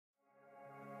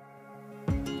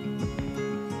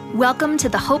Welcome to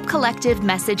the Hope Collective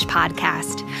Message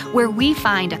Podcast, where we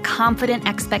find a confident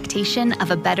expectation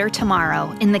of a better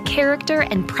tomorrow in the character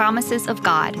and promises of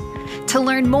God. To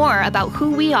learn more about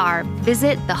who we are,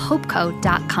 visit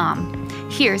thehopecode.com.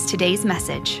 Here's today's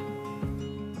message.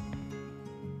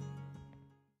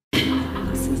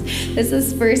 This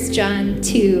is 1 John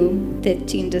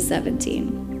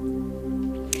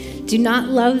 2:15-17. Do not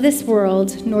love this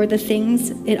world, nor the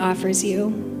things it offers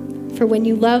you. For when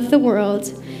you love the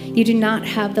world, you do not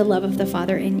have the love of the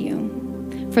Father in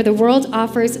you. For the world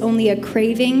offers only a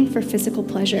craving for physical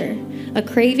pleasure, a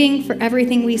craving for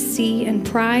everything we see, and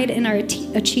pride in our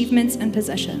achievements and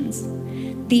possessions.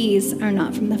 These are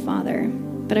not from the Father,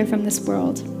 but are from this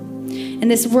world.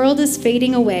 And this world is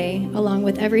fading away along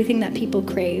with everything that people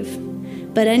crave.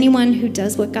 But anyone who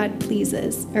does what God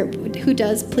pleases, or who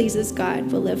does pleases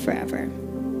God, will live forever.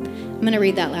 I'm going to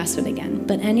read that last one again.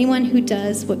 But anyone who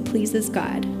does what pleases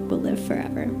God will live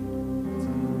forever.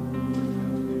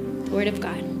 The Word of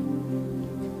God.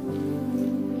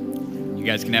 You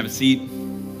guys can have a seat.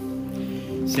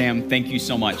 Sam, thank you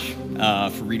so much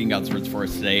for reading God's words for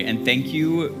us today. And thank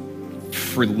you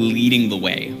for leading the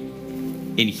way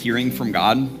in hearing from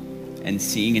God and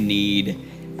seeing a need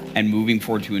and moving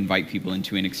forward to invite people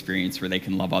into an experience where they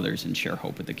can love others and share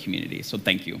hope with the community. So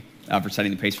thank you for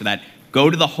setting the pace for that. Go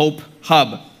to the Hope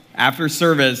Hub after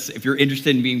service if you're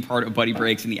interested in being part of Buddy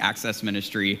Breaks and the Access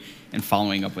Ministry and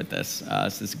following up with this.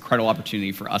 It's this incredible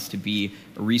opportunity for us to be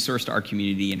a resource to our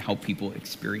community and help people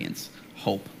experience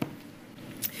hope.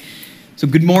 So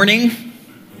good morning.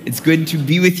 It's good to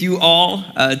be with you all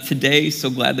today. So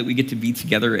glad that we get to be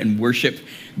together and worship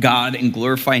God and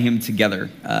glorify Him together.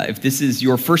 If this is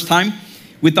your first time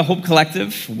with the Hope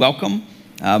Collective, welcome.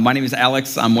 My name is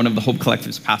Alex. I'm one of the Hope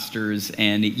Collective's pastors,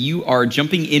 and you are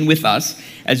jumping in with us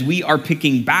as we are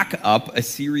picking back up a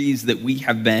series that we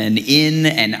have been in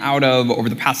and out of over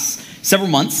the past several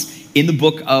months in the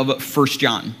book of 1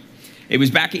 John. It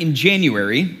was back in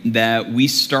January that we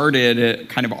started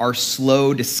kind of our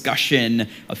slow discussion,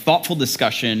 a thoughtful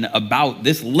discussion about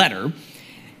this letter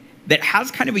that has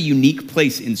kind of a unique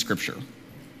place in Scripture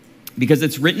because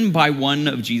it's written by one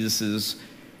of Jesus's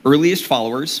earliest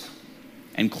followers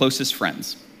and closest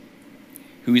friends,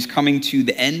 who is coming to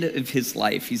the end of his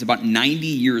life. He's about 90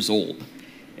 years old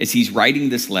as he's writing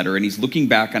this letter, and he's looking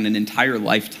back on an entire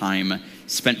lifetime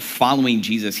spent following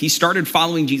Jesus. He started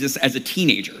following Jesus as a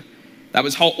teenager. That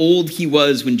was how old he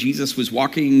was when Jesus was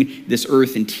walking this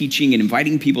earth and teaching and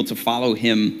inviting people to follow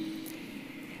him.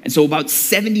 And so about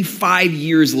 75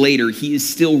 years later, he is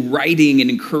still writing and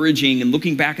encouraging and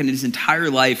looking back on his entire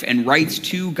life and writes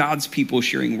to God's people,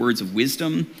 sharing words of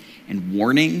wisdom and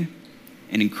warning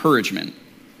and encouragement.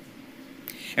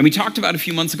 And we talked about a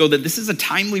few months ago that this is a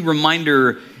timely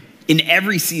reminder in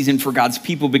every season for God's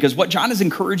people, because what John is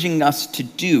encouraging us to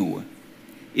do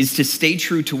is to stay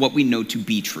true to what we know to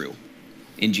be true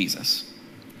in Jesus.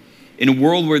 In a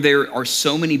world where there are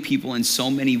so many people and so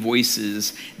many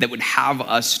voices that would have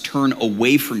us turn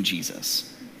away from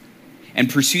Jesus and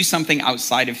pursue something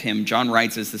outside of him, John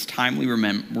writes as this timely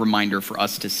reminder for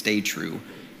us to stay true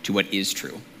to what is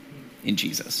true in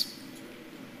Jesus.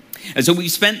 And so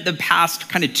we've spent the past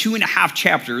kind of 2.5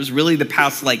 chapters, really the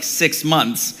past 6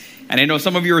 months. And I know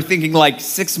some of you are thinking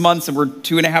 6 months and we're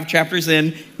 2.5 chapters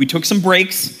in. We took some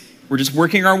breaks. We're just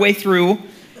working our way through,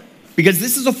 because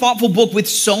this is a thoughtful book with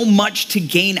so much to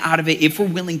gain out of it if we're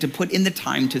willing to put in the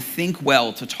time to think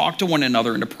well, to talk to one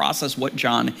another, and to process what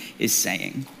John is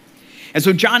saying. And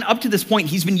so John, up to this point,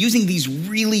 he's been using these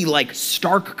really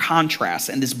stark contrasts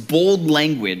and this bold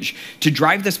language to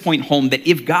drive this point home that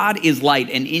if God is light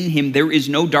and in him there is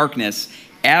no darkness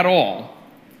at all,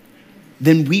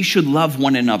 then we should love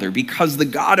one another, because the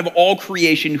God of all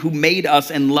creation who made us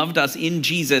and loved us in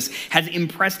Jesus has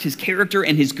impressed his character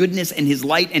and his goodness and his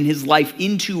light and his life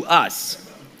into us.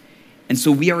 And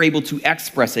so we are able to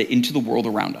express it into the world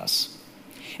around us.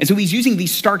 And so he's using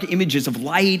these stark images of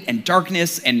light and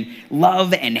darkness and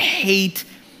love and hate,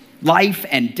 life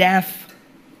and death.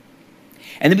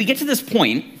 And then we get to this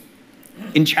point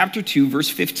in chapter 2, verse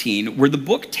 15, where the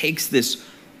book takes this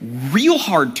real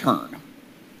hard turn,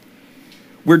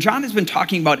 where John has been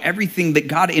talking about everything that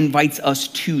God invites us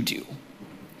to do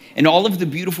and all of the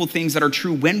beautiful things that are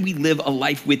true when we live a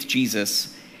life with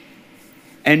Jesus.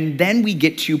 And then we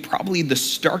get to probably the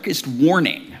starkest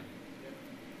warning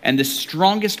and the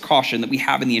strongest caution that we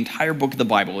have in the entire book of the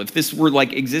Bible. If this were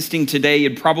existing today,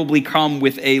 it'd probably come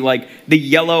with the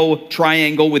yellow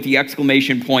triangle with the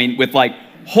exclamation point with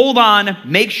hold on,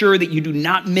 make sure that you do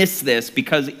not miss this,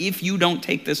 because if you don't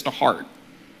take this to heart,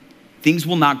 things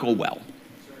will not go well.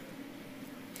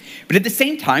 But at the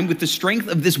same time, with the strength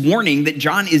of this warning that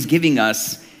John is giving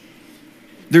us,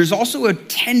 there's also a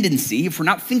tendency, if we're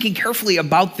not thinking carefully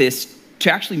about this,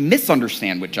 to actually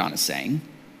misunderstand what John is saying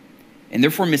and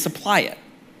therefore misapply it.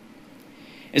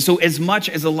 And so as much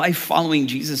as a life following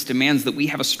Jesus demands that we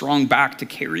have a strong back to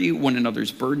carry one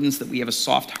another's burdens, that we have a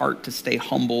soft heart to stay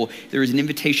humble, there is an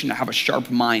invitation to have a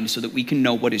sharp mind so that we can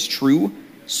know what is true,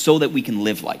 so that we can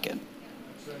live like it.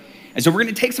 And so we're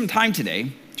going to take some time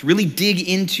today to really dig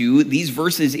into these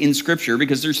verses in Scripture,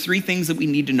 because there's three things that we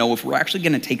need to know if we're actually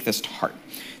going to take this to heart.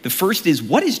 The first is,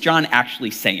 what is John actually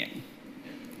saying?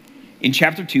 In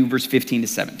chapter 2, verse 15 to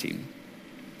 17.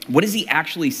 What is he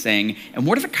actually saying, and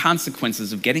what are the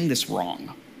consequences of getting this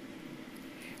wrong?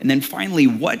 And then finally,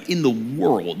 what in the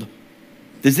world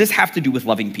does this have to do with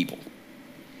loving people?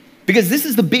 Because this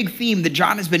is the big theme that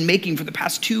John has been making for the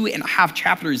past 2.5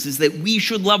 chapters, is that we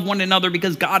should love one another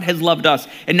because God has loved us.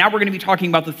 And now we're going to be talking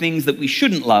about the things that we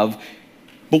shouldn't love.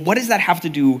 But what does that have to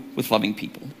do with loving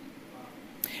people?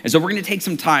 And so we're going to take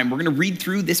some time. We're going to read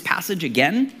through this passage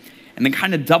again, and then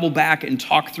kind of double back and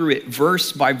talk through it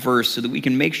verse by verse so that we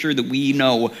can make sure that we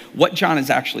know what John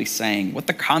is actually saying, what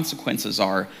the consequences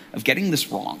are of getting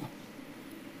this wrong,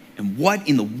 and what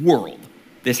in the world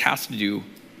this has to do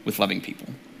with loving people.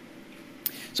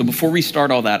 So before we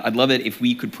start all that, I'd love it if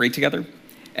we could pray together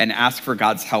and ask for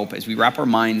God's help as we wrap our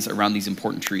minds around these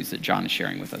important truths that John is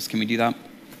sharing with us. Can we do that?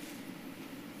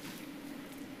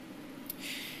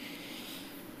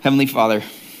 Heavenly Father,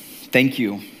 thank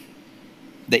you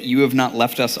that you have not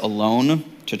left us alone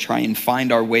to try and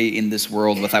find our way in this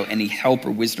world without any help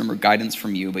or wisdom or guidance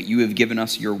from you, but you have given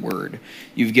us your word.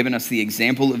 You've given us the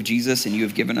example of Jesus, and you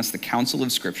have given us the counsel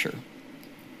of Scripture,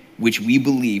 which we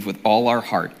believe with all our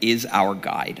heart is our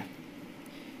guide,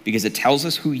 because it tells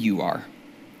us who you are,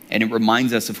 and it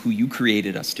reminds us of who you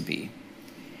created us to be,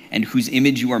 and whose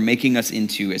image you are making us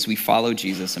into as we follow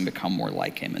Jesus and become more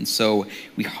like him. And so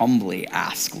we humbly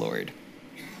ask, Lord,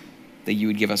 that you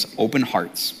would give us open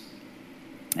hearts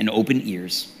and open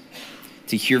ears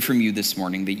to hear from you this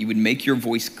morning, that you would make your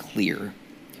voice clear,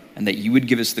 and that you would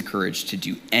give us the courage to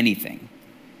do anything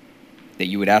that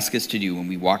you would ask us to do when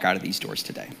we walk out of these doors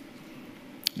today.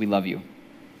 We love you.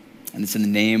 And it's in the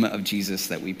name of Jesus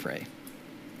that we pray.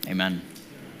 Amen.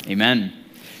 Amen.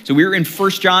 So we're in 1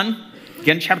 John,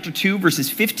 again, chapter 2, verses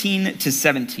 15 to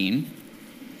 17.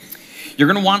 You're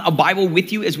going to want a Bible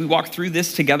with you as we walk through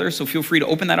this together, so feel free to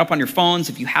open that up on your phones.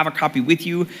 If you have a copy with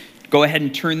you, go ahead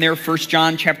and turn there, 1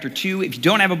 John chapter 2. If you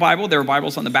don't have a Bible, there are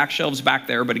Bibles on the back shelves back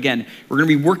there. But again, we're going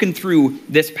to be working through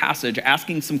this passage,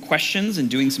 asking some questions and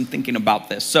doing some thinking about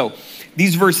this. So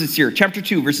these verses here, chapter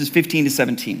 2, verses 15 to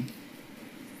 17.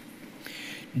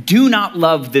 Do not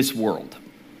love this world,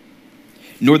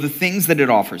 nor the things that it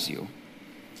offers you.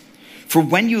 For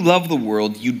when you love the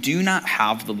world, you do not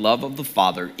have the love of the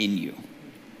Father in you.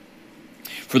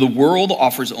 For the world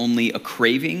offers only a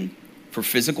craving for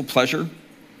physical pleasure,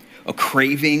 a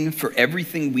craving for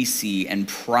everything we see, and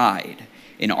pride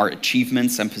in our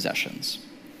achievements and possessions.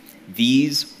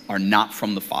 These are not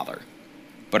from the Father,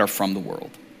 but are from the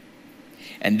world.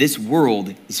 And this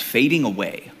world is fading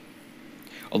away,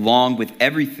 along with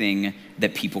everything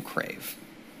that people crave.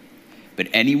 But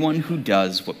anyone who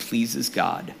does what pleases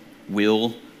God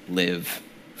will live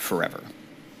forever.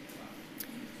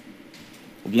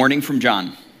 A warning from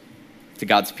John to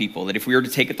God's people that if we are to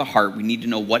take it to heart, we need to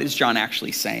know, what is John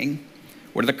actually saying?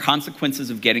 What are the consequences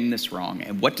of getting this wrong?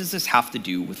 And what does this have to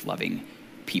do with loving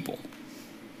people?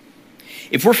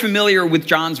 If we're familiar with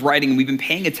John's writing and we've been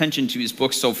paying attention to his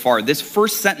book so far, this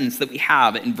first sentence that we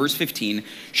have in verse 15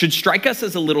 should strike us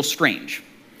as a little strange.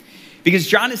 Because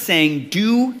John is saying,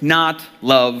 do not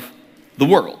love the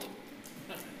world.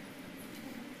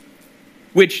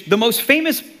 Which the most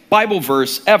famous Bible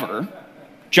verse ever,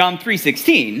 John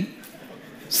 3:16,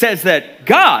 says that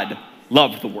God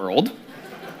loved the world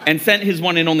and sent his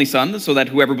one and only Son so that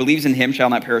whoever believes in him shall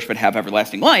not perish but have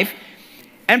everlasting life.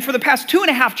 And for the past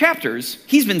 2.5 chapters,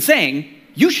 he's been saying,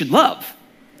 you should love.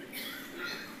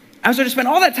 I was going to spend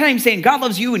all that time saying God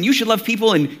loves you and you should love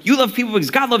people and you love people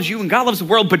because God loves you and God loves the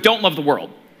world, but don't love the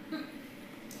world.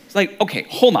 It's like, okay,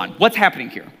 hold on. What's happening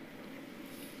here?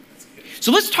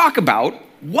 So let's talk about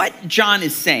what John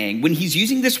is saying when he's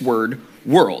using this word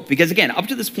world. Because again, up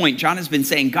to this point, John has been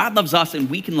saying God loves us and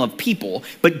we can love people,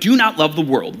 but do not love the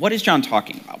world. What is John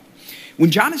talking about?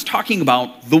 When John is talking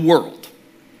about the world,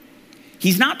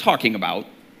 he's not talking about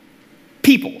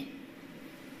people.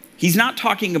 He's not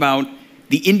talking about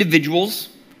the individuals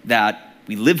that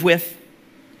we live with,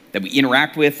 that we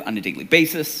interact with on a daily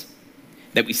basis,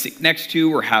 that we sit next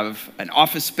to or have an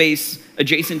office space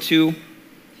adjacent to.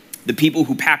 the people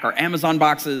who pack our Amazon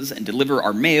boxes and deliver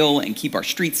our mail and keep our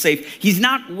streets safe. He's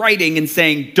not writing and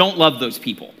saying, don't love those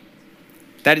people.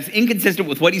 That is inconsistent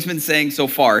with what he's been saying so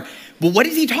far. But what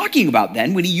is he talking about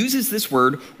then when he uses this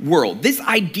word world? This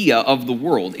idea of the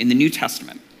world in the New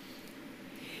Testament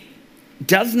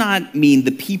does not mean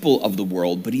the people of the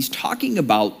world, but he's talking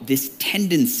about this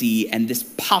tendency and this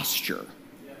posture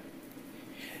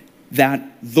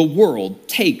that the world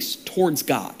takes towards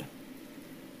God,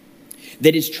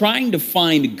 that is trying to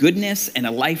find goodness and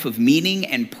a life of meaning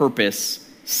and purpose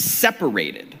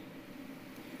separated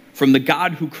from the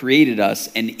God who created us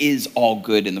and is all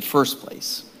good in the first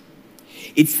place.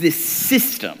 It's this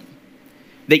system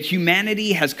that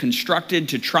humanity has constructed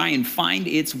to try and find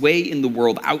its way in the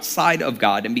world outside of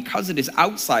God, and because it is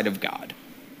outside of God,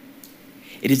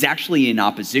 it is actually in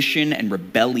opposition and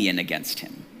rebellion against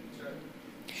him.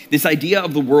 This idea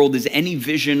of the world is any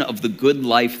vision of the good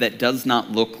life that does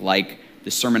not look like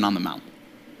the Sermon on the Mount,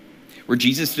 where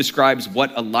Jesus describes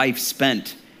what a life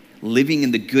spent living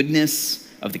in the goodness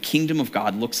of the kingdom of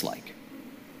God looks like.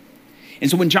 And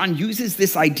so when John uses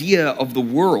this idea of the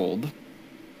world,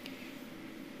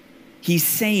 he's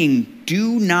saying,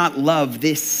 do not love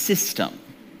this system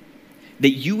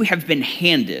that you have been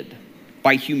handed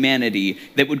by humanity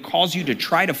that would cause you to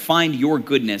try to find your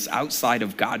goodness outside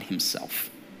of God himself.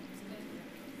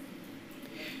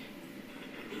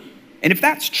 And if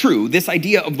that's true, this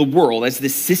idea of the world as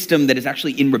this system that is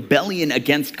actually in rebellion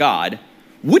against God,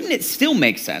 wouldn't it still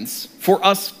make sense for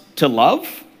us to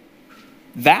love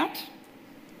that?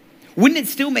 Wouldn't it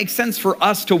still make sense for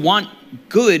us to want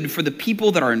good for the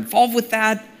people that are involved with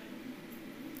that?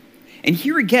 And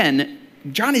here again,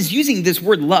 John is using this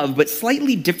word love, but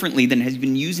slightly differently than has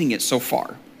been using it so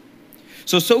far.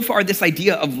 So far, this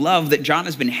idea of love that John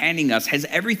has been handing us has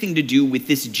everything to do with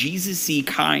this Jesus-y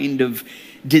kind of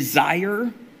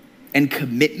desire and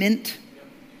commitment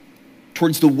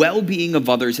towards the well-being of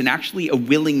others and actually a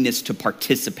willingness to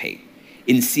participate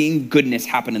in seeing goodness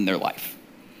happen in their life.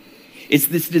 It's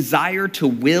this desire to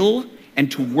will and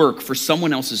to work for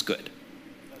someone else's good.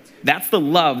 That's the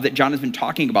love that John has been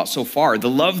talking about so far. The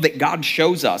love that God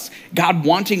shows us, God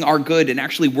wanting our good and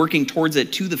actually working towards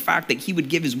it to the fact that he would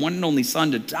give his one and only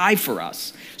son to die for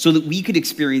us so that we could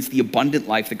experience the abundant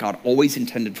life that God always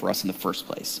intended for us in the first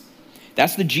place.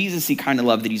 That's the Jesus-y kind of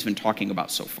love that he's been talking about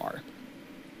so far.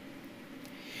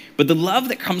 But the love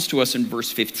that comes to us in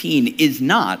verse 15 is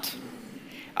not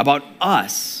about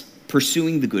us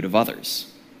pursuing the good of others.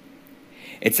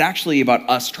 It's actually about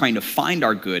us trying to find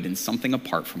our good in something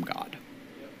apart from God.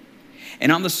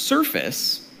 And on the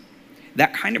surface,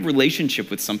 that kind of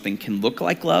relationship with something can look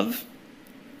like love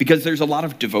because there's a lot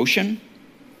of devotion,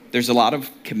 there's a lot of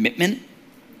commitment,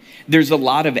 there's a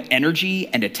lot of energy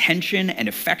and attention and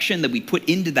affection that we put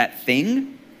into that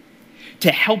thing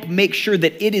to help make sure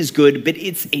that it is good, but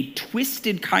it's a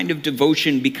twisted kind of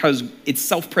devotion because it's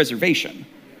self-preservation.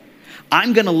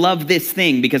 I'm going to love this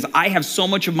thing because I have so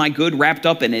much of my good wrapped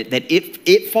up in it that if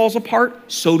it falls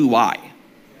apart, so do I.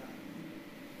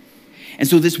 And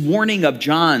so this warning of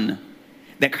John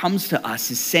that comes to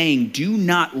us is saying, do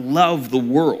not love the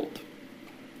world.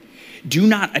 Do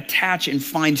not attach and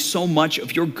find so much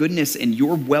of your goodness and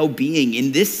your well-being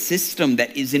in this system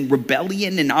that is in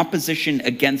rebellion and opposition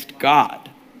against God.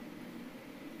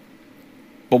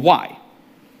 But why?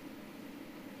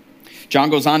 John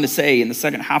goes on to say in the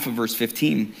second half of verse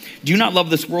 15, do not love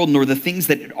this world nor the things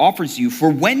that it offers you,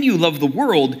 for when you love the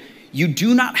world, you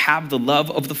do not have the love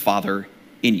of the Father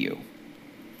in you.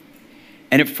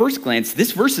 And at first glance,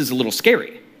 this verse is a little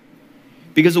scary.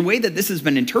 Because the way that this has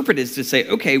been interpreted is to say,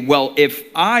 okay, well, if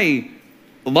I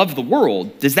love the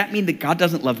world, does that mean that God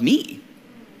doesn't love me?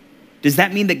 Does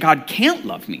that mean that God can't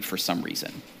love me for some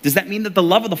reason? Does that mean that the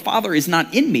love of the Father is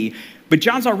not in me? But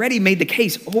John's already made the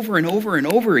case over and over and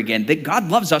over again that God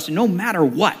loves us no matter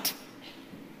what.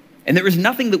 And there is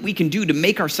nothing that we can do to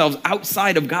make ourselves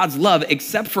outside of God's love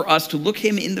except for us to look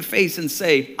him in the face and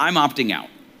say, I'm opting out.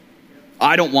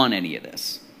 I don't want any of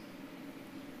this.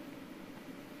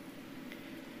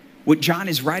 What John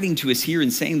is writing to us here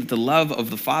and saying that the love of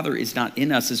the Father is not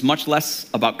in us is much less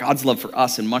about God's love for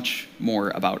us and much more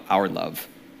about our love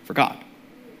for God.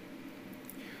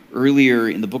 Earlier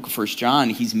in the book of 1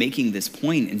 John, he's making this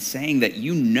point and saying that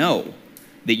you know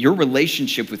that your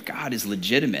relationship with God is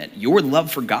legitimate. Your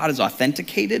love for God is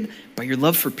authenticated by your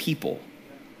love for people.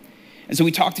 And so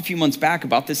we talked a few months back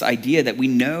about this idea that we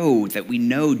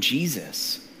know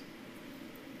Jesus.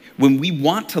 When we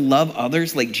want to love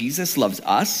others like Jesus loves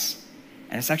us,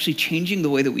 and it's actually changing the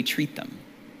way that we treat them.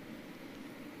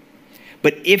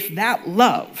 But if that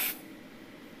love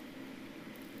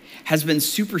has been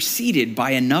superseded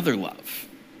by another love,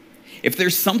 if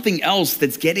there's something else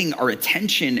that's getting our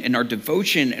attention and our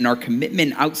devotion and our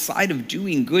commitment outside of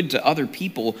doing good to other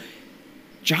people,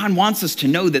 John wants us to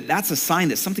know that that's a sign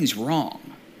that something's wrong.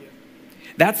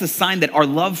 That's a sign that our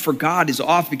love for God is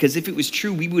off, because if it was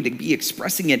true, we would be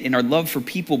expressing it in our love for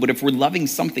people. But if we're loving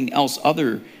something else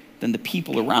other than the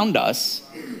people around us,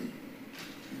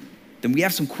 then we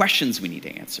have some questions we need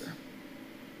to answer.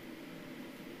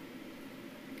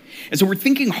 And so we're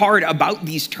thinking hard about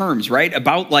these terms, right?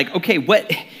 About like, okay,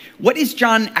 what is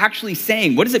John actually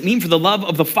saying? What does it mean for the love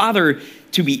of the Father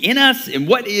to be in us? And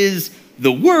what is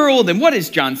the world? And what is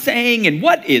John saying? And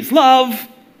what is love?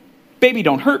 Baby,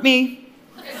 don't hurt me.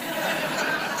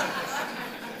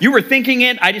 You were thinking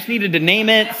it. I just needed to name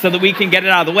it so that we can get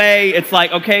it out of the way. It's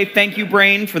like, okay, thank you,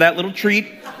 brain, for that little treat.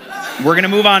 We're going to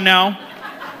move on now.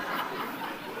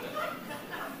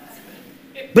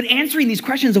 But answering these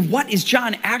questions of what is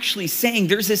John actually saying,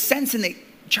 there's this sense in that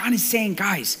John is saying,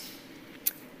 guys,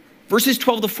 verses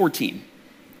 12 to 14,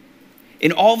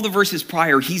 in all of the verses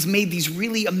prior, he's made these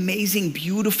really amazing,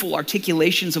 beautiful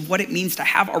articulations of what it means to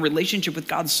have our relationship with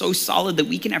God so solid that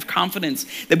we can have confidence,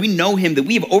 that we know him, that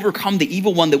we have overcome the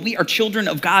evil one, that we are children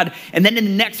of God. And then in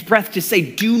the next breath to say,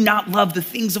 do not love the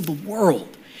things of the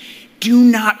world. Do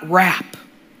not wrap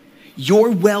your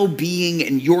well-being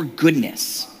and your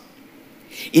goodness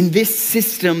in this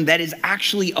system that is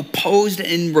actually opposed and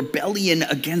in rebellion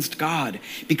against God,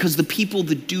 because the people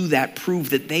that do that prove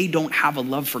that they don't have a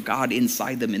love for God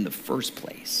inside them in the first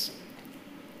place.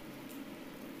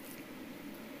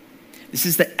 This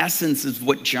is the essence of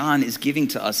what John is giving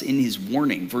to us in his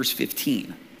warning, verse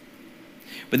 15.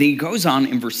 But then he goes on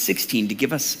in verse 16 to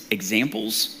give us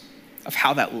examples of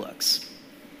how that looks.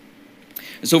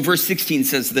 And so verse 16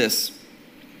 says this: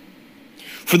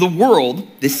 for the world,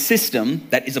 this system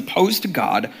that is opposed to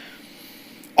God,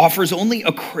 offers only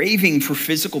a craving for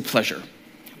physical pleasure,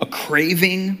 a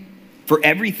craving for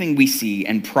everything we see,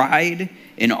 and pride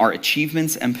in our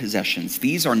achievements and possessions.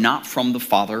 These are not from the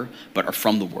Father, but are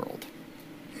from the world.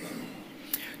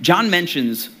 John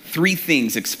mentions three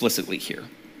things explicitly here: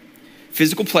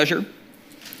 physical pleasure,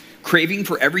 craving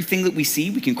for everything that we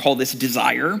see, we can call this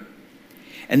desire,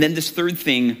 and then this third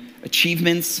thing,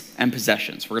 achievements and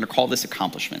possessions. We're going to call this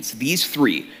accomplishments. These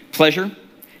three, pleasure,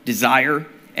 desire,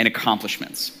 and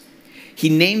accomplishments. He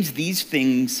names these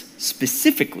things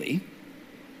specifically,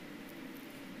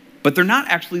 but they're not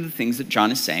actually the things that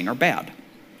John is saying are bad.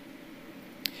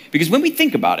 Because when we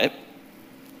think about it,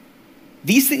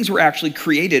 these things were actually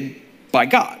created by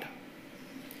God.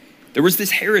 There was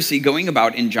this heresy going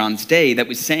about in John's day that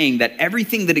was saying that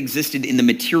everything that existed in the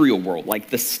material world, like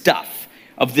the stuff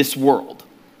of this world,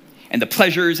 and the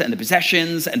pleasures and the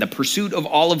possessions and the pursuit of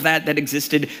all of that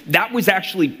existed, that was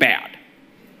actually bad.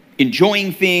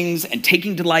 Enjoying things and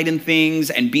taking delight in things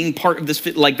and being part of this,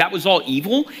 like that was all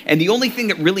evil. And the only thing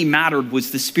that really mattered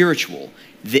was the spiritual,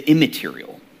 the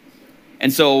immaterial.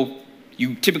 And so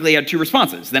you typically had two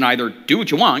responses. Then either do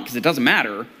what you want because it doesn't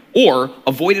matter, or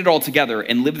avoid it altogether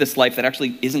and live this life that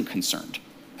actually isn't concerned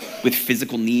with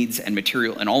physical needs and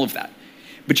material and all of that.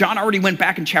 But John already went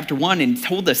back in chapter 1 and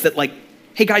told us that, like,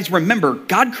 hey guys, remember,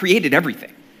 God created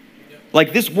everything.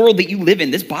 Like this world that you live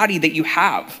in, this body that you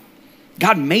have,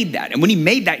 God made that. And when he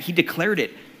made that, he declared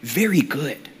it very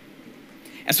good.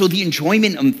 And so the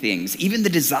enjoyment of things, even the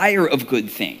desire of good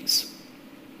things,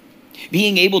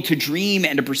 being able to dream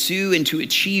and to pursue and to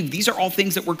achieve, these are all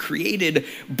things that were created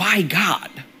by God.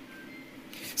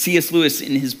 C.S. Lewis,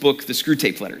 in his book, The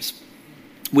Screwtape Letters,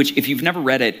 which if you've never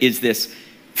read it, is this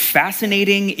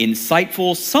fascinating,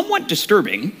 insightful, somewhat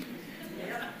disturbing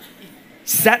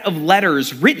set of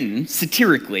letters written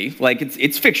satirically, like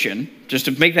it's fiction, just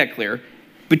to make that clear,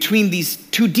 between these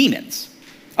two demons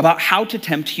about how to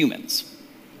tempt humans.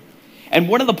 And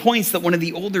one of the points that one of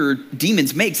the older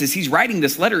demons makes as he's writing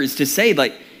this letter is to say,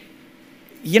 like,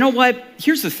 you know what?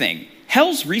 Here's the thing.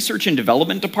 Hell's research and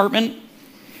development department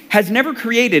has never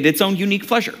created its own unique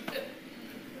pleasure.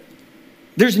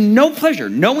 There's no pleasure,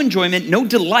 no enjoyment, no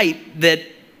delight that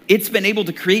it's been able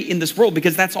to create in this world,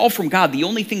 because that's all from God. The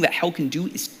only thing that hell can do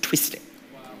is twist it.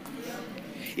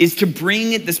 Is to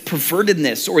bring this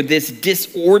pervertedness or this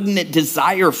disordinate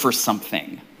desire for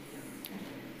something.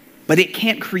 But it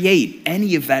can't create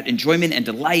any of that enjoyment and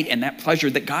delight and that pleasure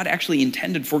that God actually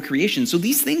intended for creation. So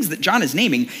these things that John is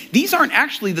naming, these aren't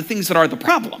actually the things that are the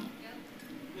problem.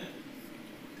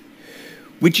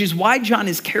 Which is why John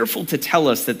is careful to tell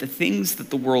us that the things that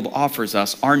the world offers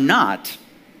us are not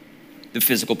the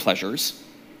physical pleasures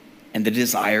and the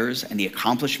desires and the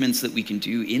accomplishments that we can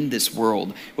do in this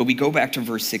world. But we go back to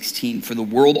verse 16, for the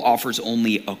world offers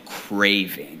only a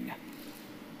craving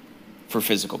for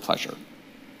physical pleasure.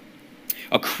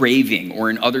 a craving, or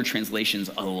in other translations,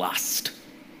 a lust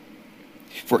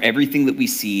for everything that we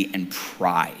see, and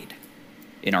pride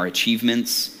in our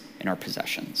achievements and our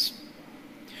possessions.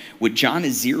 What John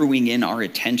is zeroing in our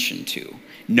attention to,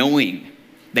 knowing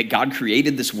that God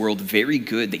created this world very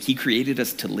good, that he created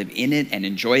us to live in it and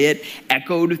enjoy it,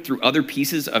 echoed through other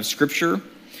pieces of scripture.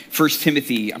 1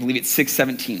 Timothy, I believe it's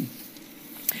 6:17,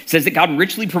 says that God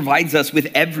richly provides us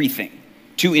with everything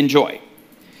to enjoy.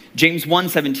 James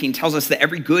 1:17 tells us that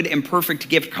every good and perfect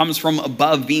gift comes from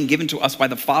above, being given to us by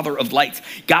the Father of lights.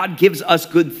 God gives us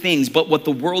good things, but what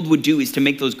the world would do is to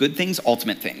make those good things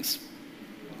ultimate things.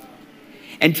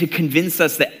 And to convince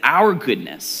us that our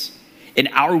goodness and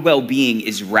our well-being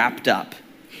is wrapped up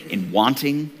in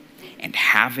wanting and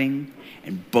having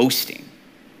and boasting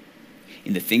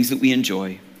in the things that we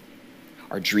enjoy,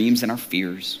 our dreams and our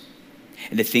fears,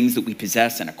 and the things that we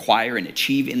possess and acquire and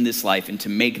achieve in this life, and to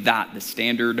make that the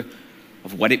standard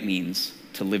of what it means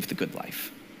to live the good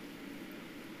life.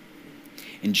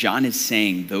 And John is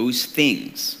saying those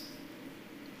things,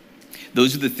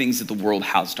 those are the things that the world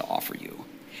has to offer you.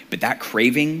 But that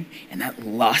craving and that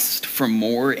lust for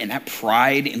more and that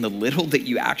pride in the little that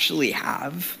you actually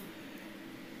have,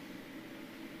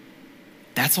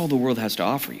 that's all the world has to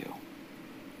offer you.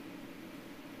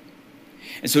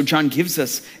 And so John gives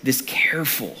us this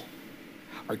careful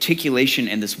articulation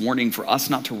and this warning for us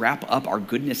not to wrap up our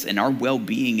goodness and our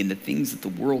well-being in the things that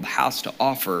the world has to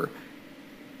offer,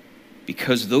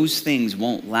 because those things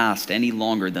won't last any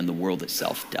longer than the world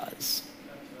itself does.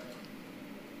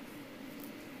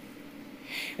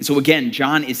 And so again,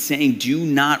 John is saying, do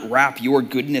not wrap your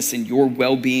goodness and your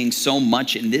well-being so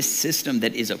much in this system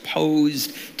that is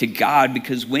opposed to God,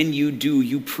 because when you do,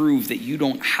 you prove that you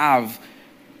don't have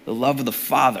the love of the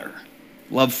Father,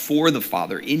 love for the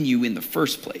Father in you in the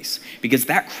first place. Because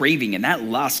that craving and that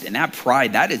lust and that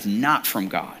pride, that is not from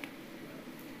God.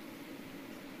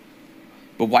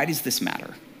 But why does this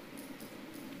matter?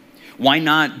 Why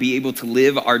not be able to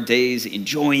live our days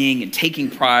enjoying and taking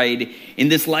pride in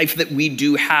this life that we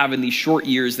do have in these short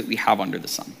years that we have under the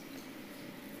sun?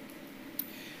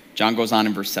 John goes on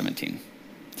in verse 17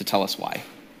 to tell us why.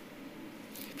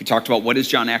 We talked about what is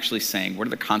John actually saying? What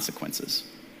are the consequences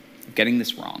of getting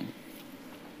this wrong?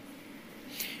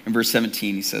 In verse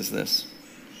 17, he says this: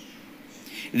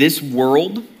 this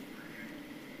world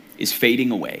is fading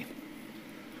away,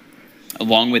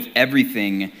 along with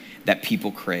everything that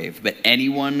people crave. But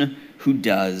anyone who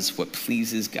does what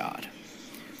pleases God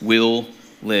will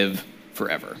live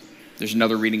forever. There's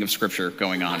another reading of scripture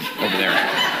going on over there.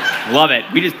 Love it.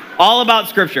 We just, all about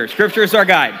scripture. Scripture is our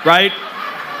guide, right?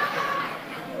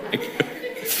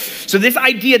 So this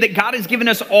idea that God has given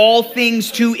us all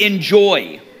things to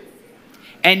enjoy,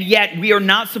 and yet we are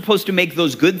not supposed to make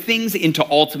those good things into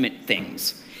ultimate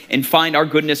things and find our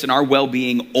goodness and our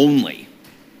well-being only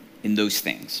in those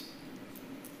things.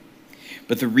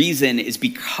 But the reason is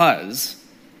because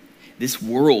this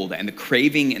world and the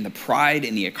craving and the pride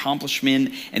and the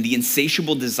accomplishment and the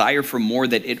insatiable desire for more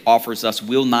that it offers us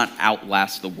will not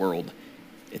outlast the world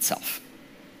itself.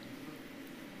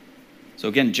 So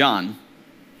again, John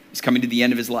is coming to the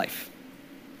end of his life.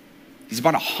 He's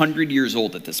about 100 years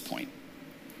old at this point,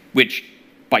 which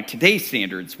by today's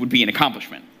standards would be an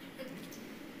accomplishment.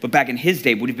 But back in his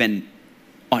day would have been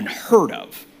unheard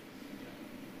of.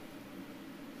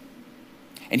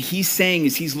 And he's saying,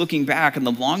 as he's looking back on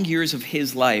the long years of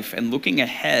his life and looking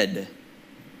ahead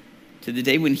to the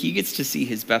day when he gets to see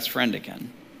his best friend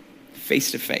again,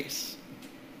 face to face.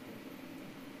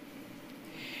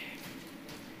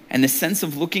 And the sense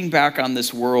of looking back on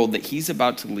this world that he's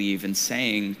about to leave and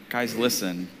saying, guys,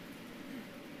 listen,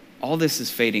 all this is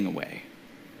fading away.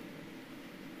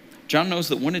 John knows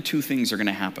that one of two things are going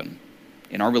to happen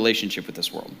in our relationship with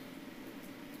this world.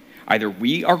 Either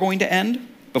we are going to end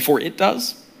before it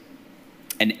does,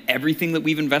 and everything that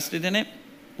we've invested in it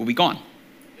will be gone.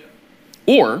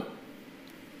 Or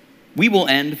we will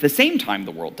end the same time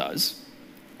the world does,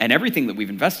 and everything that we've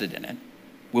invested in it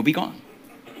will be gone.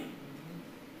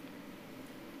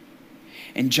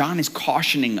 And John is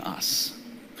cautioning us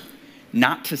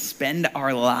not to spend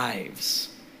our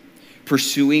lives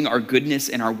pursuing our goodness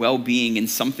and our well-being in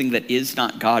something that is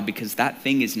not God, because that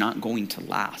thing is not going to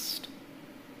last.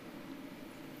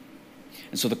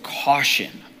 And so the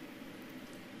caution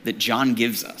that John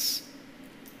gives us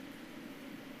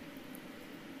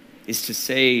is to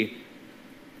say,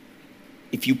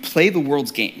 if you play the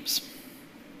world's games,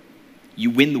 you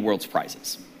win the world's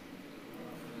prizes.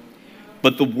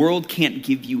 But the world can't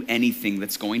give you anything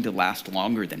that's going to last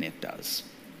longer than it does.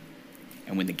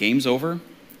 And when the game's over,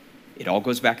 it all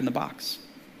goes back in the box.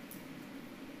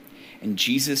 And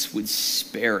Jesus would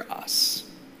spare us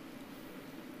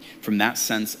from that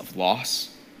sense of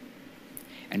loss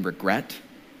and regret,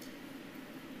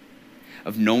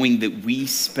 of knowing that we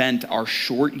spent our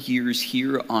short years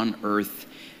here on earth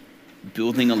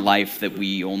building a life that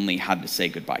we only had to say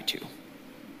goodbye to.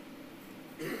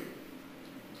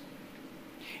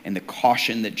 And the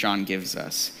caution that John gives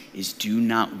us is, do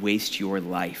not waste your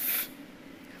life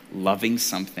loving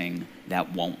something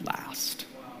that won't last.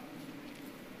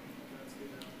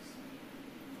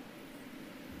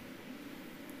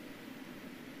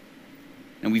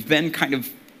 And we've been kind of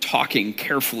talking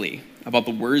carefully about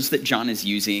the words that John is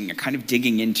using and kind of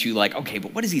digging into like, okay,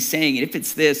 but what is he saying? And if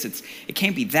it's this, it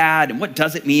can't be that. And what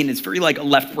does it mean? It's very like a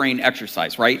left brain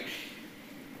exercise, right?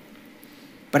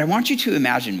 But I want you to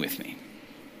imagine with me,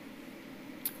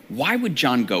 why would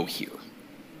John go here?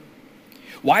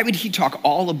 Why would he talk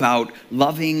all about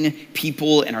loving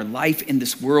people and our life in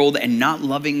this world and not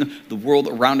loving the world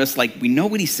around us? Like, we know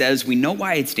what he says, we know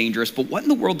why it's dangerous, but what in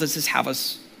the world does this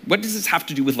have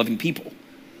to do with loving people?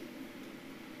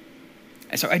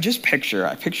 And so I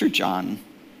picture John,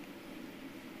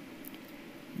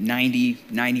 90,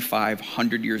 95,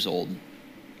 100 years old,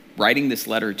 writing this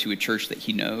letter to a church that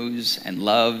he knows and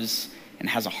loves and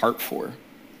has a heart for.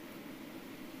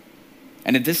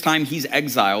 And at this time, he's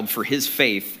exiled for his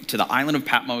faith to the island of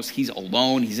Patmos. He's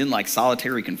alone. He's in like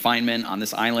solitary confinement on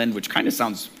this island, which kind of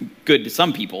sounds good to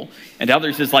some people. And to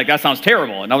others, it's like, that sounds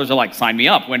terrible. And others are like, sign me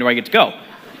up. When do I get to go?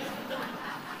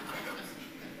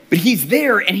 But he's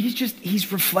there, and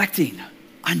he's reflecting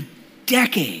on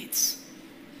decades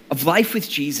of life with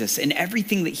Jesus and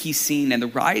everything that he's seen and the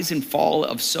rise and fall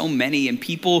of so many, and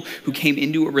people who came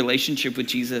into a relationship with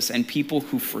Jesus and people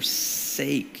who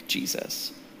forsake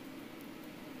Jesus.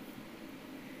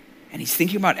 And he's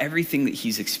thinking about everything that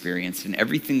he's experienced and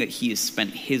everything that he has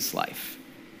spent his life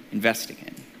investing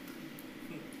in.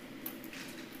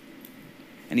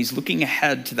 And he's looking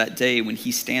ahead to that day when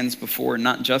he stands before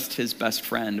not just his best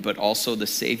friend, but also the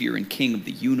Savior and King of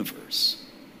the universe.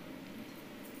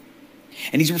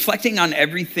 And he's reflecting on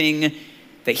everything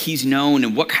that he's known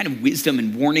and what kind of wisdom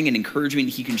and warning and encouragement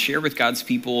he can share with God's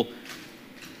people.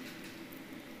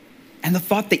 And the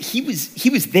thought that he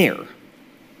was there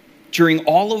during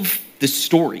all of the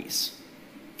stories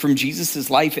from Jesus'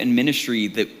 life and ministry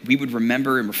that we would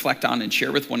remember and reflect on and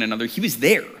share with one another. He was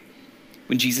there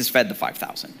when Jesus fed the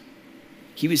 5,000.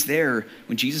 He was there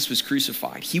when Jesus was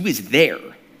crucified. He was there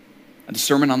at the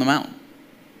Sermon on the Mount.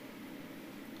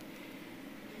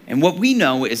 And what we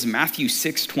know is Matthew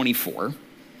 6:24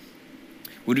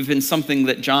 would have been something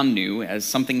that John knew as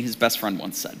something his best friend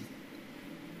once said.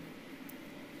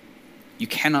 You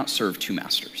cannot serve two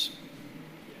masters.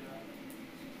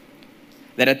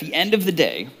 That at the end of the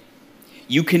day,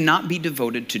 you cannot be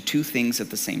devoted to two things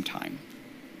at the same time.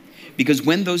 Because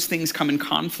when those things come in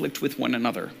conflict with one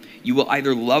another, you will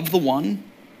either love the one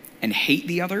and hate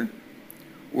the other,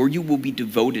 or you will be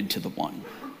devoted to the one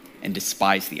and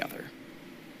despise the other.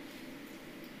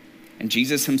 And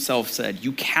Jesus himself said,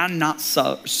 you cannot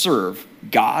serve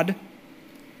God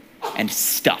and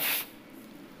stuff.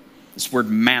 This word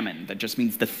mammon, that just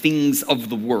means the things of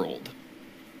the world.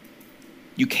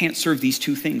 You can't serve these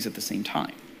two things at the same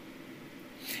time.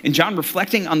 And John,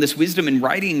 reflecting on this wisdom and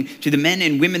writing to the men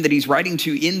and women that he's writing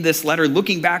to in this letter,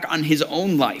 looking back on his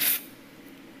own life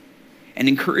and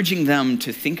encouraging them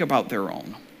to think about their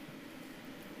own.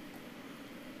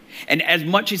 And as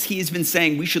much as he has been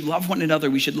saying, we should love one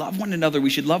another, we should love one another, we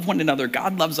should love one another,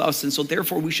 God loves us, and so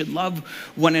therefore we should love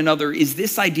one another, is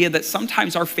this idea that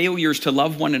sometimes our failures to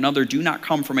love one another do not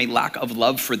come from a lack of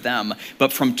love for them,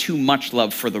 but from too much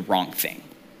love for the wrong thing.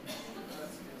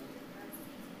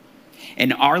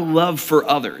 And our love for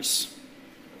others,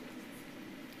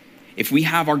 if we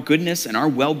have our goodness and our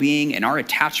well-being and our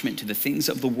attachment to the things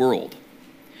of the world,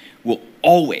 will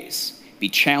always be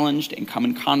challenged and come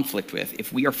in conflict with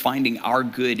if we are finding our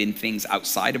good in things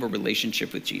outside of a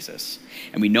relationship with Jesus.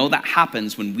 And we know that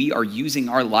happens when we are using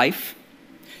our life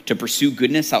to pursue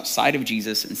goodness outside of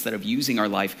Jesus instead of using our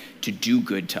life to do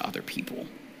good to other people.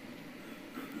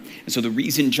 And so the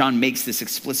reason John makes this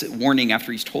explicit warning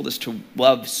after he's told us to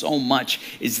love so much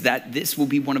is that this will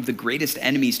be one of the greatest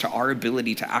enemies to our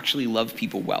ability to actually love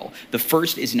people well. The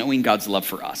first is knowing God's love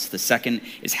for us. The second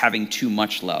is having too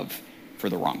much love for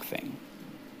the wrong thing.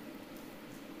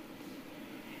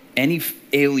 Any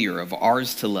failure of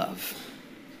ours to love,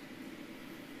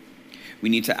 we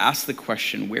need to ask the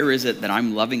question, where is it that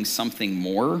I'm loving something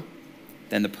more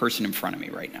than the person in front of me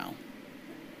right now?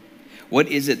 What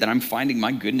is it that I'm finding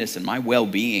my goodness and my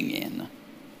well-being in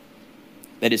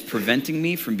that is preventing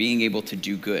me from being able to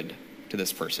do good to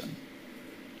this person?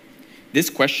 This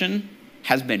question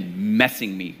has been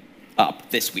messing me up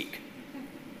this week.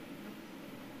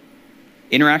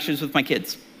 Interactions with my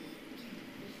kids.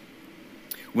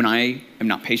 When I am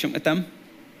not patient with them,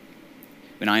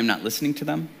 when I am not listening to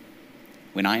them,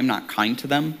 when I am not kind to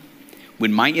them,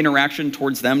 when my interaction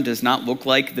towards them does not look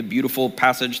like the beautiful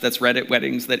passage that's read at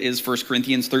weddings that is 1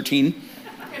 Corinthians 13.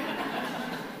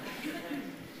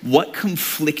 What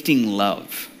conflicting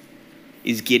love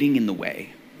is getting in the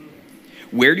way?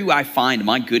 Where do I find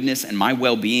my goodness and my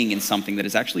well-being in something that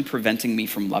is actually preventing me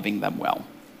from loving them well?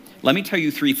 Let me tell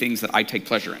you 3 things that I take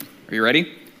pleasure in. Are you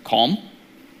ready? Calm,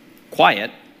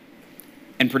 quiet,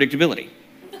 and predictability.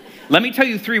 Let me tell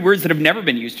you 3 words that have never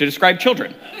been used to describe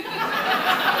children.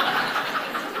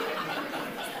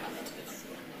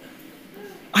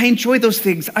 I enjoy those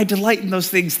things. I delight in those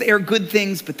things. They are good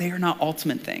things, but they are not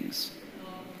ultimate things.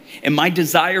 And my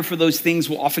desire for those things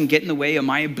will often get in the way of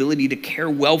my ability to care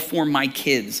well for my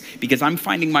kids, because I'm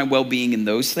finding my well-being in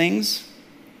those things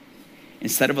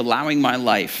instead of allowing my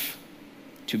life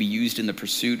to be used in the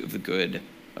pursuit of the good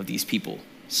of these people,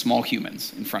 small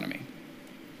humans in front of me.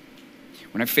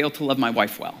 When I fail to love my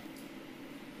wife well,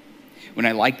 when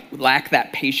I lack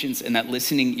that patience and that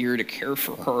listening ear to care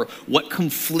for her, what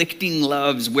conflicting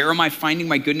loves, where am I finding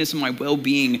my goodness and my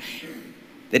well-being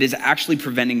that is actually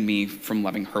preventing me from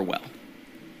loving her well?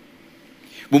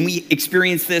 When we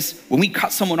experience this, when we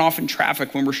cut someone off in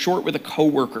traffic, when we're short with a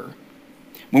coworker,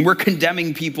 when we're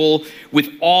condemning people with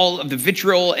all of the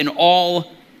vitriol and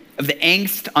all of the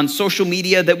angst on social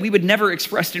media that we would never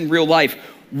express in real life,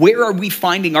 where are we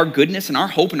finding our goodness and our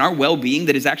hope and our well-being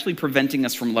that is actually preventing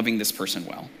us from loving this person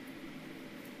well?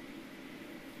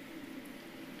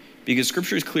 Because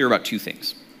Scripture is clear about 2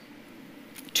 things.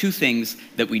 2 things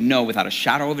that we know without a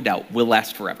shadow of a doubt will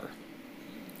last forever.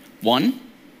 One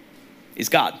is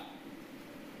God.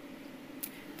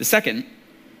 The second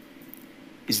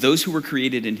is those who were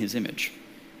created in his image.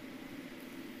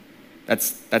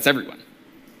 That's everyone.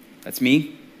 That's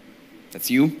me. That's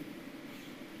you.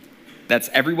 That's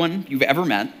everyone you've ever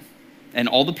met and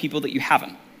all the people that you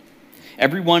haven't.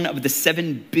 Every one of the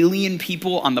 7 billion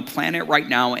people on the planet right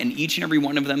now, and each and every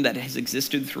one of them that has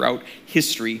existed throughout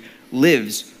history,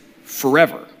 lives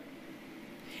forever.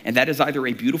 And that is either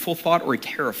a beautiful thought or a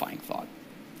terrifying thought.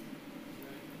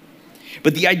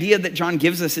 But the idea that John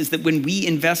gives us is that when we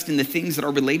invest in the things that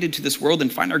are related to this world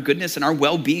and find our goodness and our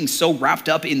well-being so wrapped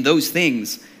up in those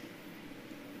things,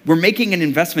 we're making an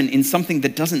investment in something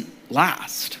that doesn't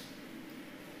last.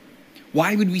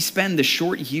 Why would we spend the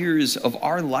short years of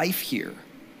our life here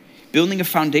building a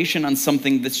foundation on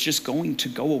something that's just going to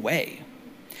go away?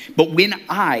 But when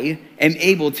I am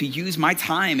able to use my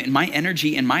time and my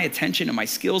energy and my attention and my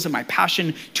skills and my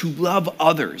passion to love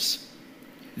others,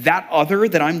 that other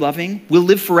that I'm loving will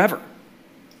live forever.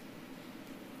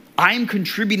 I am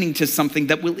contributing to something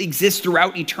that will exist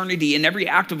throughout eternity, and every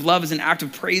act of love is an act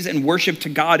of praise and worship to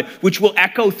God, which will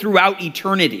echo throughout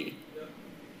eternity.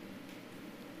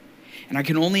 And I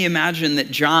can only imagine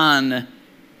that John,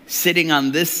 sitting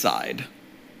on this side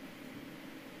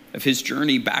of his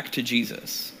journey back to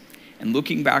Jesus and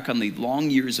looking back on the long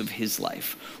years of his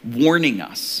life, warning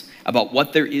us about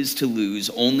what there is to lose,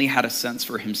 only had a sense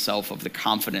for himself of the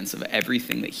confidence of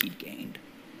everything that he'd gained.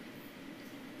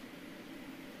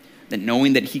 That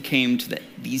knowing that he came to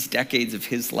these decades of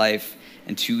his life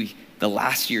and to the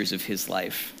last years of his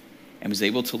life and was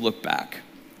able to look back,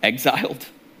 exiled,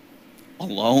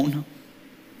 alone,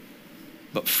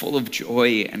 but full of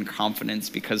joy and confidence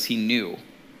because he knew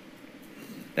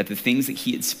that the things that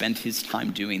he had spent his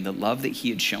time doing, the love that he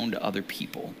had shown to other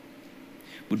people,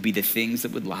 would be the things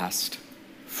that would last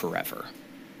forever.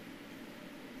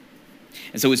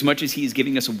 And so as much as he is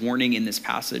giving us a warning in this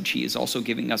passage, he is also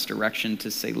giving us direction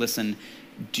to say, listen,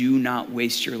 do not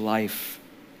waste your life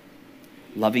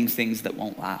loving things that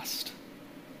won't last.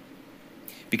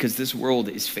 Because this world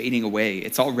is fading away.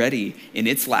 It's already in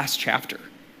its last chapter.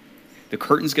 The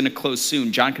curtain's going to close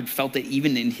soon. John could have felt it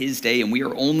even in his day, and we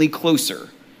are only closer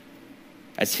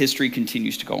as history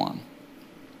continues to go on.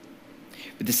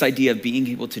 But this idea of being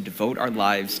able to devote our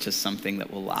lives to something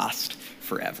that will last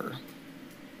forever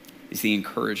is the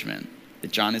encouragement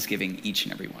that John is giving each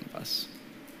and every one of us.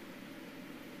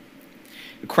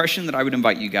 The question that I would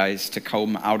invite you guys to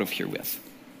come out of here with.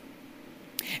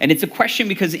 And it's a question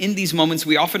because in these moments,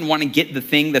 we often want to get the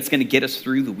thing that's going to get us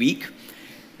through the week.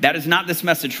 That is not this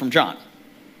message from John.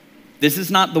 This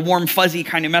is not the warm, fuzzy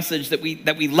kind of message that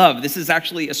we love. This is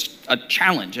actually a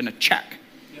challenge and a check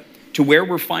to where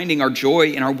we're finding our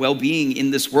joy and our well-being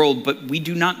in this world, but we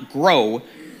do not grow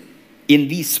in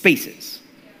these spaces.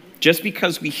 Just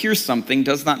because we hear something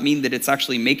does not mean that it's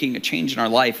actually making a change in our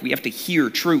life. We have to hear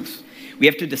truth. We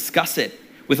have to discuss it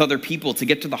with other people to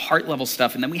get to the heart level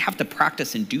stuff, and then we have to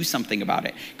practice and do something about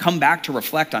it. Come back to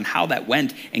reflect on how that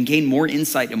went and gain more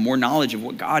insight and more knowledge of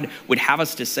what God would have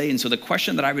us to say. And so the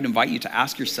question that I would invite you to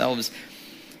ask yourselves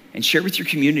and share with your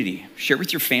community, share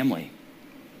with your family,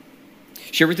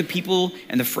 share with the people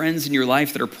and the friends in your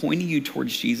life that are pointing you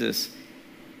towards Jesus,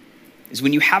 is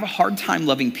when you have a hard time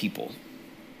loving people,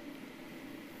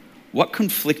 what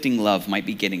conflicting love might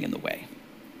be getting in the way?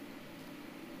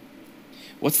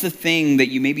 What's the thing that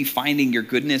you may be finding your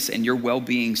goodness and your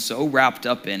well-being so wrapped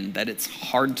up in that it's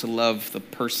hard to love the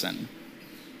person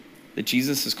that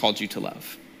Jesus has called you to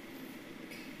love?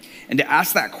 And to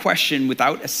ask that question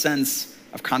without a sense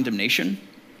of condemnation,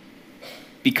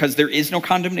 because there is no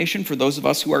condemnation for those of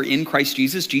us who are in Christ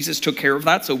Jesus. Jesus took care of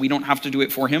that, so we don't have to do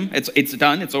it for him. It's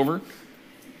done, it's over.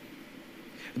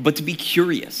 But to be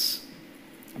curious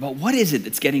about what is it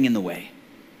that's getting in the way?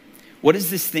 What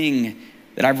is this thing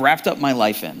that I've wrapped up my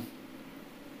life in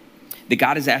that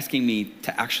God is asking me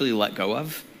to actually let go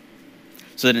of,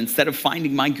 so that instead of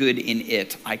finding my good in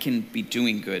it, I can be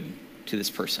doing good to this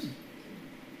person?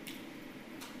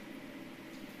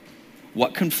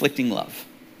 What conflicting love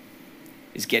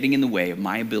is getting in the way of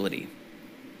my ability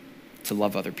to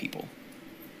love other people?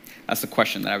 That's the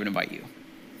question that I would invite you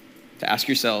to ask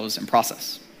yourselves and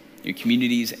process your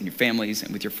communities and your families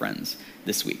and with your friends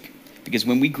this week. Because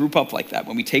when we group up like that,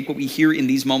 when we take what we hear in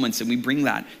these moments and we bring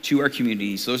that to our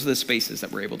communities, those are the spaces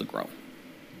that we're able to grow.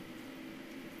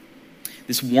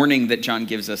 This warning that John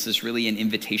gives us is really an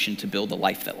invitation to build a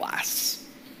life that lasts.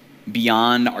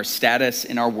 Beyond our status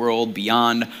in our world,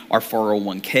 beyond our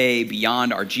 401k,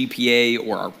 beyond our GPA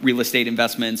or our real estate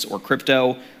investments or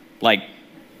crypto. None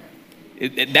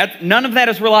of that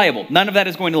is reliable. None of that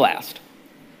is going to last.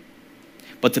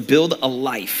 But to build a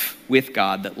life with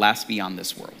God that lasts beyond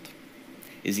this world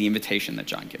is the invitation that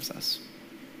John gives us.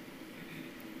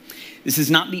 This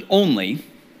is not the only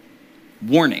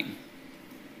warning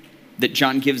that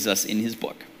John gives us in his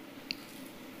book.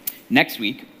 Next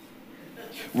week,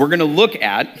 we're going to look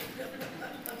at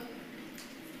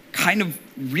kind of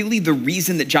really the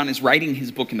reason that John is writing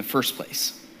his book in the first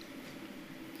place.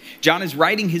 John is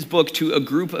writing his book to a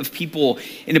group of people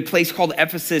in a place called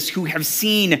Ephesus who have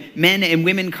seen men and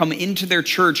women come into their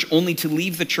church only to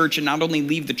leave the church, and not only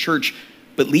leave the church,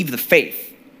 but leave the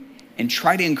faith and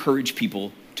try to encourage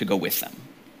people to go with them.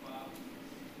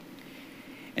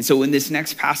 And so in this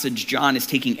next passage, John is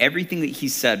taking everything that he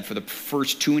said for the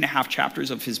first 2.5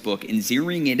 chapters of his book and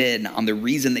zeroing it in on the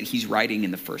reason that he's writing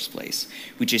in the first place,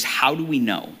 which is, how do we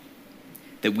know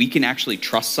that we can actually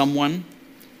trust someone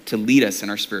to lead us in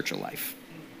our spiritual life?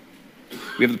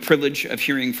 We have the privilege of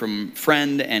hearing from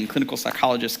friend and clinical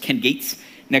psychologist Ken Gates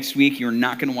next week. You're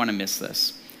not going to want to miss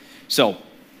this. So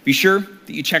be sure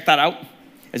that you check that out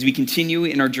as we continue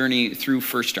in our journey through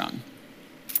 1 John.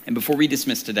 And before we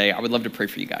dismiss today, I would love to pray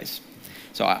for you guys.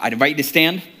 So I'd invite you to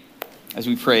stand as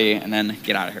we pray and then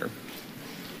get out of here.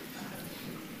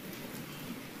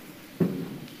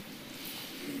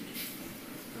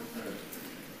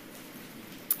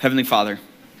 Heavenly Father,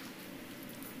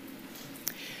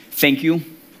 thank you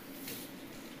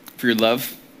for your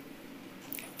love.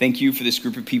 Thank you for this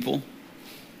group of people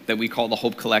that we call the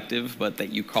Hope Collective, but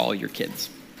that you call your kids.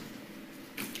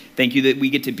 Thank you that we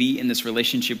get to be in this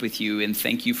relationship with you, and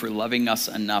thank you for loving us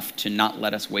enough to not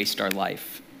let us waste our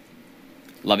life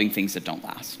loving things that don't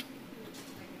last.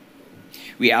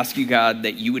 We ask you, God,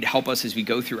 that you would help us as we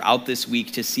go throughout this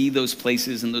week to see those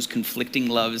places and those conflicting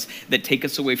loves that take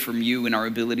us away from you and our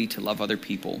ability to love other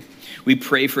people. We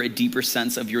pray for a deeper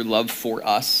sense of your love for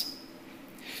us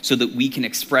so that we can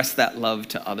express that love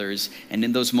to others. And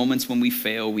in those moments when we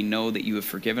fail, we know that you have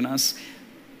forgiven us.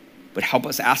 But help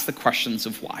us ask the questions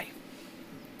of why,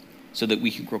 so that we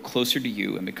can grow closer to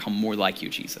you and become more like you,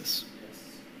 Jesus.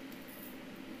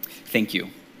 Thank you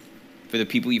for the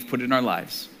people you've put in our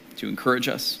lives to encourage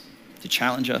us, to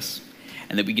challenge us,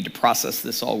 and that we get to process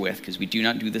this all with, because we do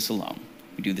not do this alone.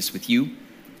 We do this with you,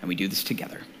 and we do this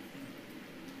together.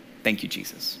 Thank you,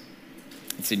 Jesus.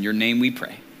 It's in your name we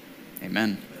pray.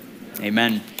 Amen.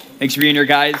 Amen. Thanks for being here,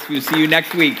 guys. We'll see you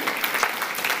next week.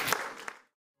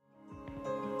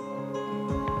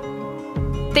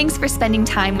 Thanks for spending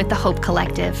time with the Hope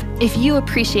Collective. If you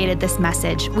appreciated this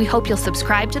message, we hope you'll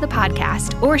subscribe to the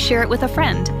podcast or share it with a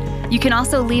friend. You can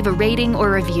also leave a rating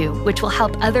or review, which will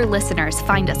help other listeners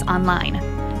find us online.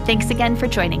 Thanks again for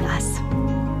joining us.